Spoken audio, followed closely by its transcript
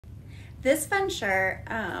this fun shirt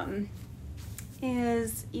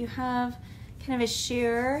is, you have kind of a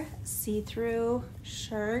sheer see-through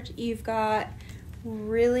shirt. You've got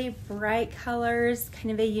really bright colors,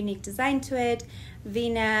 kind of a unique design to it,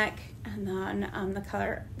 V-neck, and then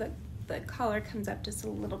the collar comes up just a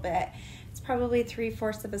little bit. It's probably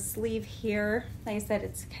 3/4 of a sleeve here. Like I said,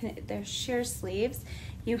 it's kind of, they're sheer sleeves.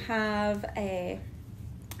 You have a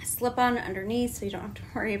slip-on underneath, so you don't have to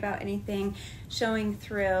worry about anything showing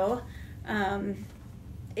through.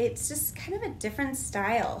 It's just kind of a different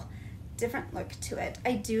style, different look to it.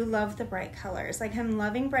 I do love the bright colors. Like, I'm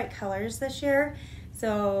loving bright colors this year,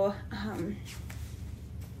 so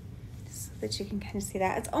that you can kind of see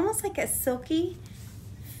that. It's almost like a silky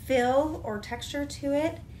feel or texture to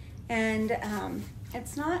it, and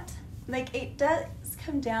it's not, like, it does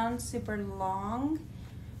come down super long.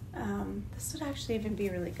 This would actually even be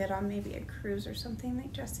really good on maybe a cruise or something,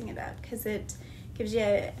 like dressing it up, because it gives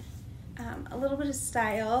you a little bit of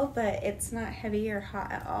style, but it's not heavy or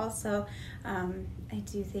hot at all. So I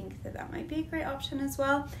do think that that might be a great option as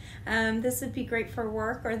well. This would be great for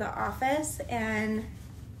work or the office, and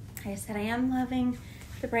like I said, I am loving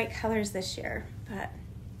the bright colors this year, but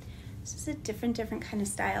it's just a different kind of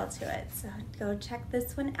style to it. So go check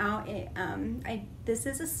this one out. This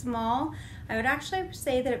is a small. I would actually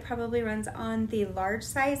say that it probably runs on the large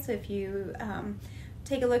size. So if you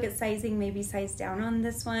take a look at sizing, maybe size down on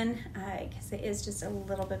this one, because it is just a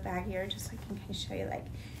little bit baggier, just so I can kind of show you, like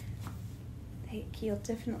you'll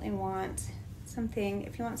definitely want something,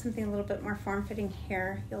 if you want something a little bit more form-fitting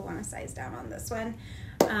here, you'll want to size down on this one.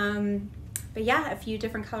 But yeah, a few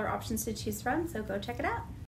different color options to choose from, so go check it out.